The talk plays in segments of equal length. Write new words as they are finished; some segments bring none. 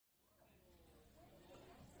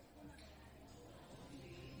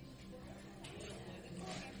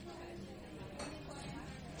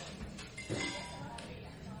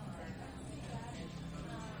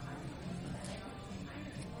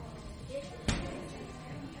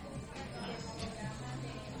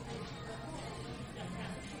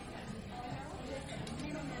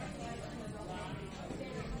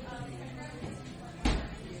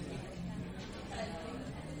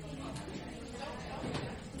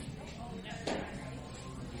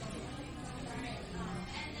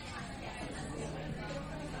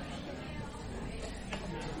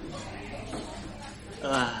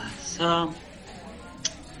So,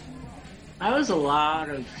 that was a lot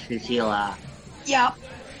of tequila. Yeah.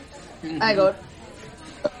 I got.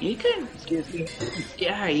 You can, Excuse me.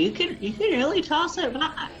 yeah, you can really toss it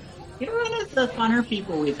back. You're one of the funner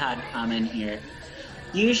people we've had come in here.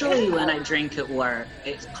 Usually when I drink at work,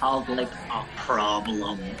 it's called like a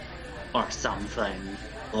problem or something.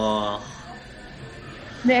 Ugh.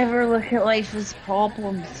 Never look at life as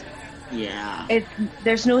problems. Yeah.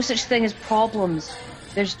 There's no such thing as problems.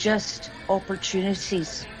 There's just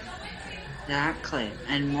opportunities. Exactly.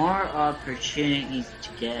 And more opportunities to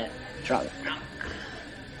get Drunk.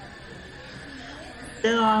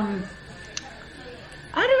 So, I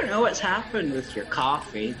don't know what's happened with your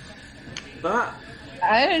coffee, but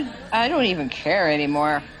I don't even care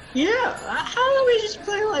anymore. yeah, how about we just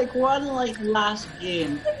play like one last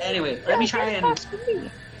game? Anyway, let me try and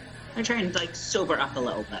like sober up a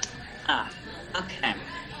little bit. Okay.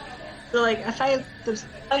 So like the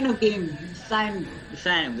final game we've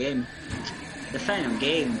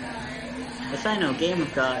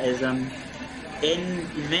got is in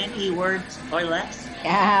 20 words or less.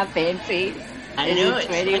 Yeah, fancy. I know it's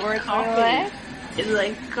 20 like words or coffee. less? It's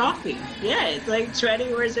like coffee. Yeah, it's like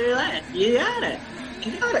 20 words or less. You got it.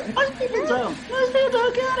 You got it. Most people don't. Most people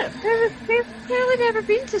don't get it. They've clearly never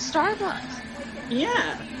been to Starbucks.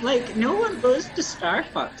 Yeah, like no one goes to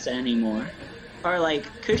Starbucks anymore, or like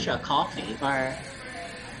Kusha Coffee or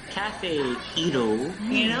Cafe Hero,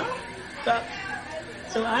 you know. But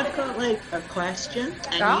so I've got like a question,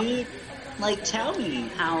 and you like tell me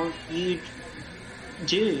how you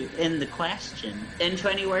do in the question in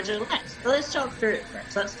 20 words or less. So let's talk through it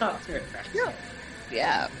first.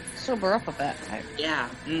 Yeah. Sober up a bit. Yeah.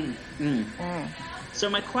 So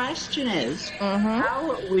my question is, Mm-hmm.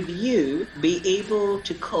 how would you be able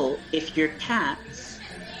to cope if your cats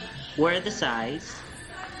were the size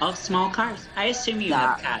of small cars? I assume you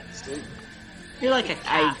have cats. You're like a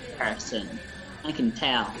cat person. I can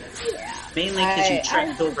tell. Yeah. Mainly because you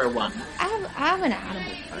tripped over one. I'm an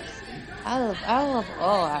animal person. I love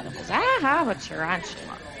all animals. I have a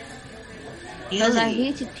tarantula. Because I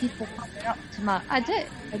hated people coming up to my... I did.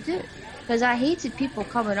 Because I hated people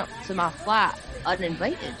coming up to my flat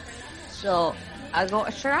uninvited. So I got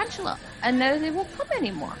a tarantula. And now they won't come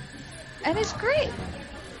anymore. And it's great.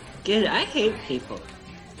 Good. I hate people.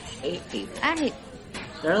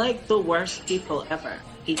 They're like the worst people ever.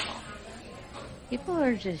 People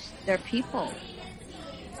are just... They're people.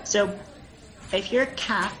 So, if your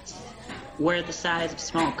cats were the size of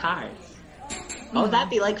small cars, what would that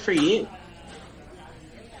be like for you?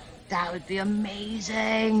 That would be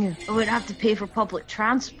amazing. I wouldn't have to pay for public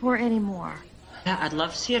transport anymore. Yeah, I'd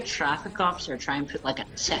love to see a traffic officer try and put like a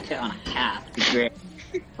ticket on a cat. It'd be great.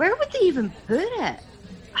 Where would they even put it?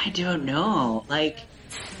 I don't know. Like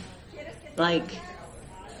they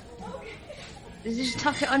just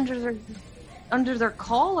tuck it under their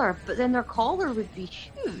collar, but then their collar would be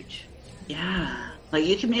huge. Yeah, like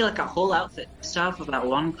you could make like a whole outfit stuff about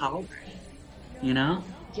one collar. You know?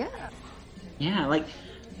 Yeah, like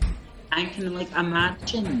I can like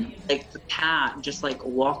imagine like the cat just like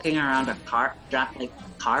walking around a car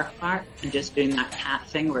park and just doing that cat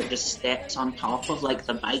thing where it just steps on top of like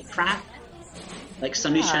the bike rack. Like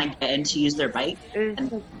somebody's trying to get in to use their bike.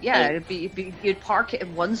 It'd be you'd park it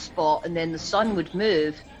in one spot and then the sun would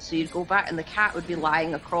move, so you'd go back and the cat would be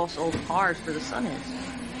lying across all the cars where the sun is.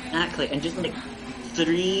 Exactly, and just like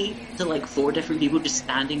 3 to 4 different people just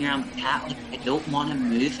standing around the cat. Like I don't want to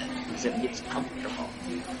move it because it's comfortable.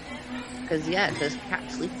 Because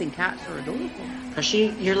sleeping cats are adorable. Because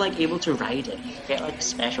you're like able to ride it. You get like a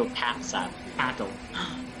special cat saddle.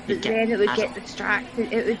 But then it would get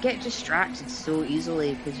distracted. It would get distracted so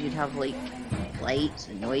easily because you'd have like lights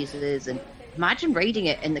and noises. And imagine riding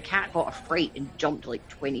it and the cat got a fright and jumped like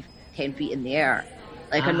 10 feet in the air.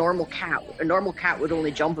 Like a normal cat. A normal cat would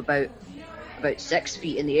only jump about 6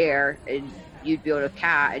 feet in the air, and you'd be on a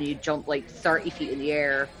cat and you'd jump like 30 feet in the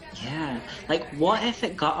air. Yeah. Like what if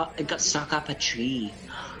it got stuck up a tree?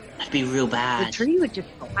 That'd be real bad. The tree would just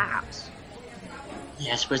collapse.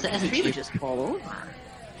 Yeah, I suppose that isn't tree true. would just fall over.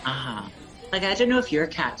 Like I don't know if your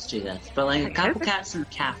cats do this, but like a couple cats in the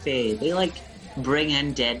cafe, they like bring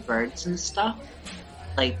in dead birds and stuff.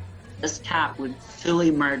 Like this cat would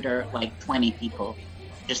fully murder like 20 people.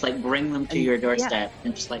 Just like bring them to your doorstep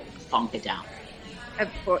and just like funk it down.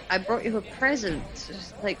 I brought you a present. It's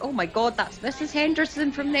just like, oh my god, that's Mrs.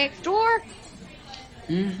 Henderson from next door.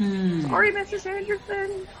 Sorry, Mrs.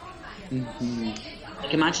 Henderson.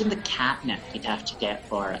 Like imagine the catnip you'd have to get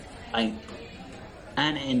for it. Like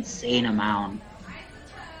an insane amount.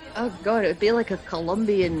 Oh god, it would be like a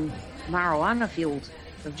Colombian marijuana field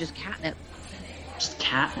of just catnip. Just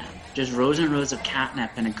catnip. Just rows and rows of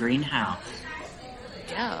catnip in a greenhouse.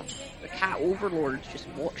 Yeah, the cat overlord's just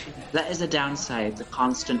watching. That is a downside, the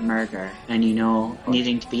constant murder, and you know,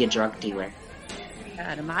 needing to be a drug dealer.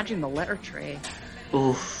 Yeah, and imagine the litter tray.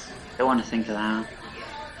 Oof, I don't want to think of that.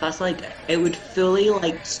 Plus, like, it would fully,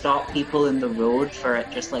 like, stop people in the road for it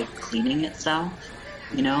just, like, cleaning itself,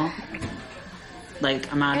 you know?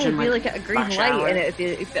 Like, imagine, It'd be like at a green rush light, hour. and it'd be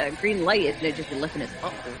if at a green light, it'd just be licking its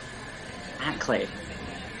butthole. Exactly.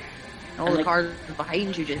 All And, the like- cars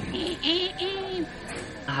behind you just.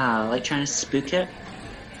 Like trying to spook it,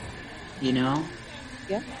 you know?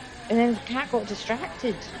 Yeah. And then the cat got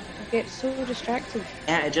distracted. It gets so distracted.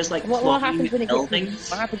 Yeah, it just, like, What climbing happens when it gets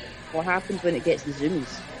the, buildings. what happens when it gets the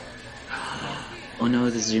zoomies? Oh no,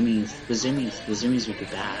 the zoomies would be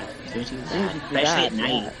bad. Zoomies would be bad. Especially at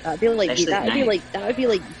night. Yeah. That'd be like Especially at night. that would be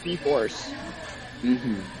like B-Force.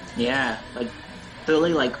 Yeah, like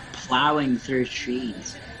fully like plowing through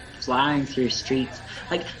trees, plowing through streets.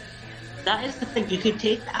 Like that is the thing. You could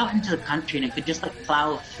take that out into the country and it could just like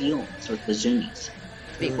plow fields with the zoomies.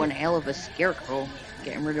 Make one hell of a scarecrow,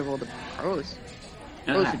 getting rid of all the crows.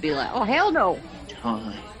 Crows Okay. would be like, oh hell no.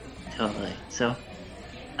 Totally. So,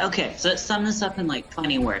 okay, so let's sum this up in like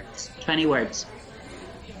 20 words. 20 words.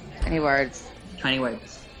 Any words? 20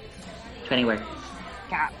 words. 20 words.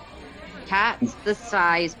 Cats the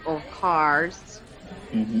size of cars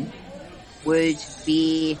Mm-hmm. would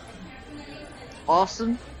be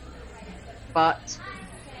awesome, but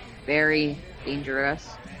very dangerous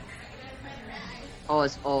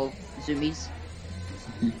because of zoomies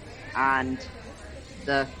Mhm. and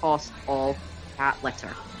the cost of cat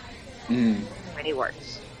litter. Mm. Many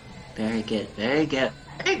words. Very good. Very good.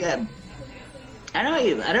 Very good. I know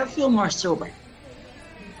you. I don't feel more sober.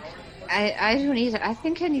 I don't either. I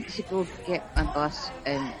think I need to go get my bus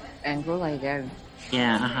and go lie down.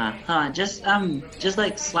 Yeah. Hold on. Just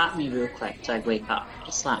like slap me real quick so I wake up.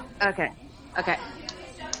 Just slap. Okay.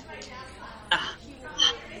 Ah.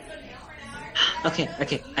 Okay.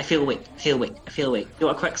 I feel awake. Do you want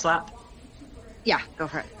a quick slap? Yeah, go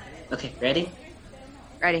for it. Okay. Ready?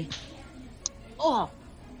 Ready? Oh,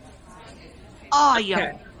 yeah.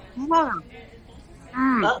 Okay. Mother.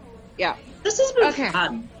 Well, Yeah. this has been Okay.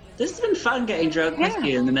 fun. This has been fun getting drunk with Yeah.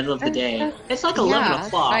 you in the middle of the day. Yeah. It's like 11 Yeah,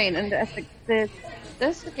 o'clock. fine. And I think the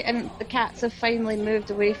cats have finally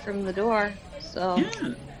moved away from the door. So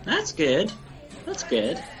Yeah. That's good. That's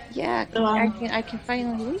good. yeah, So, I can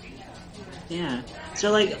finally leave. Yeah.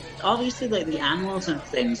 So, like, obviously, like, the animals and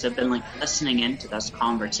things have been, like, listening into this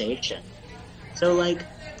conversation. So, like,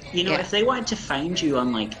 you know, Yeah. if they wanted to find you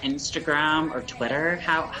on, like, Instagram or Twitter,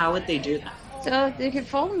 how would they do that? So they can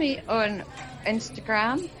follow me on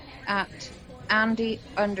Instagram at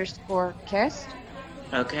Andy_Kist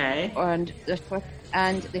Okay. and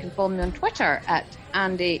they can follow me on Twitter at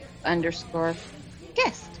Andy_Kist.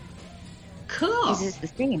 Cool. This is the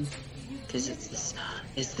same. Because it's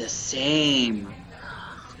the same.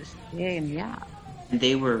 Yeah.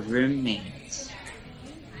 They were roommates.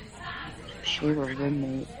 We were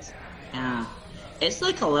roommates. Yeah. It's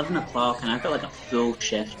like 11 o'clock and I've got, like, a full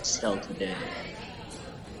shift still to do.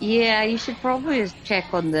 Yeah, you should probably just check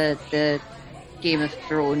on the Game of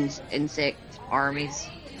Thrones insect armies.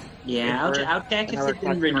 Yeah, I'll check if Another they've been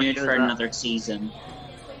customer renewed shows for up. another season.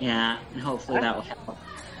 Yeah, and hopefully that will help.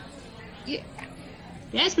 Yeah.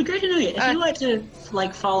 Yeah, it's been great to know you. If you'd like to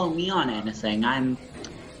like follow me on anything, I'm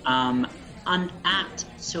at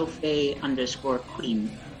Sophie_Queen.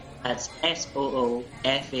 That's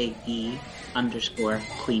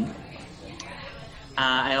SOOFAE_Queen.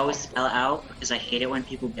 I always spell it out because I hate it when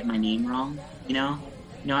people get my name wrong. You know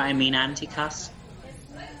what I mean, Anticuss?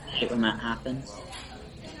 I hate when that happens.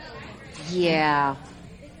 Yeah,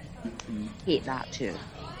 Mhm. hate that too.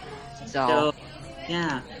 So,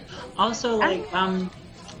 yeah. Also, like,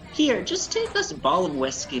 here, just take this ball of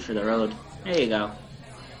whiskey for the road. There you go.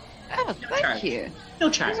 Oh, thank charge. you. No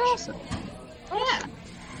charge. That's awesome. Yeah.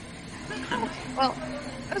 Well,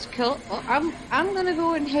 that's cool. Well, I'm gonna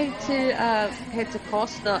go and head to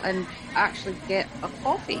Costa and actually get a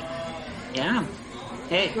coffee. Yeah.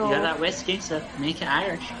 Hey, you So- got that whiskey, so make it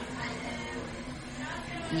Irish.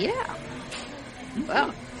 Yeah.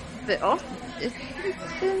 Well, but awesome.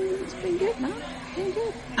 It's been good, man. It's been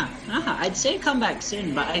good. I'd say come back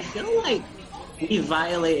soon, but I feel like we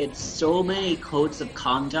violated so many codes of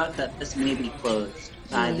conduct that this may be closed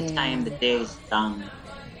by the Yeah. time the day's done.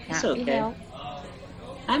 It's Can't be okay. helped.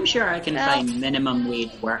 I'm sure I can Well- find minimum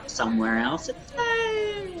wage work somewhere else. It's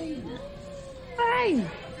fine. Fine.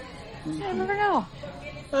 You never know.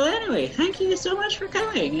 Well, anyway, thank you so much for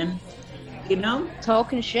coming, and, you know,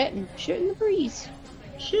 Talking shit and shooting the breeze.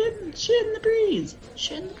 Shit in the breeze.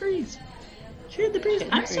 Shit in the breeze. Shit in the breeze.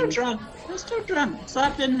 I'm so drunk.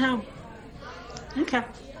 Slap didn't help. Okay.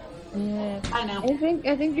 Yeah. I know.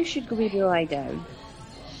 I think you should go to lie down.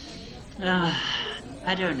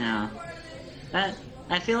 I don't know.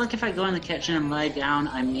 I feel like if I go in the kitchen and lie down,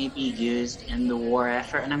 I may be used in the war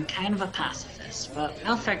effort, and I'm kind of a pacifist, but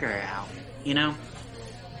I'll figure it out, you know?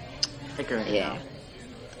 Figure it out.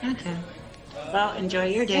 Okay. Well, enjoy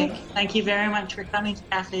your day. Thank you very much for coming to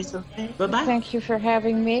Cafe Sophie. Bye-bye. Thank you for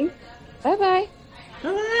having me. Bye-bye.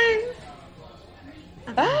 Bye-bye.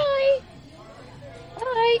 Bye.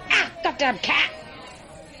 Bye. Ah, goddamn cat!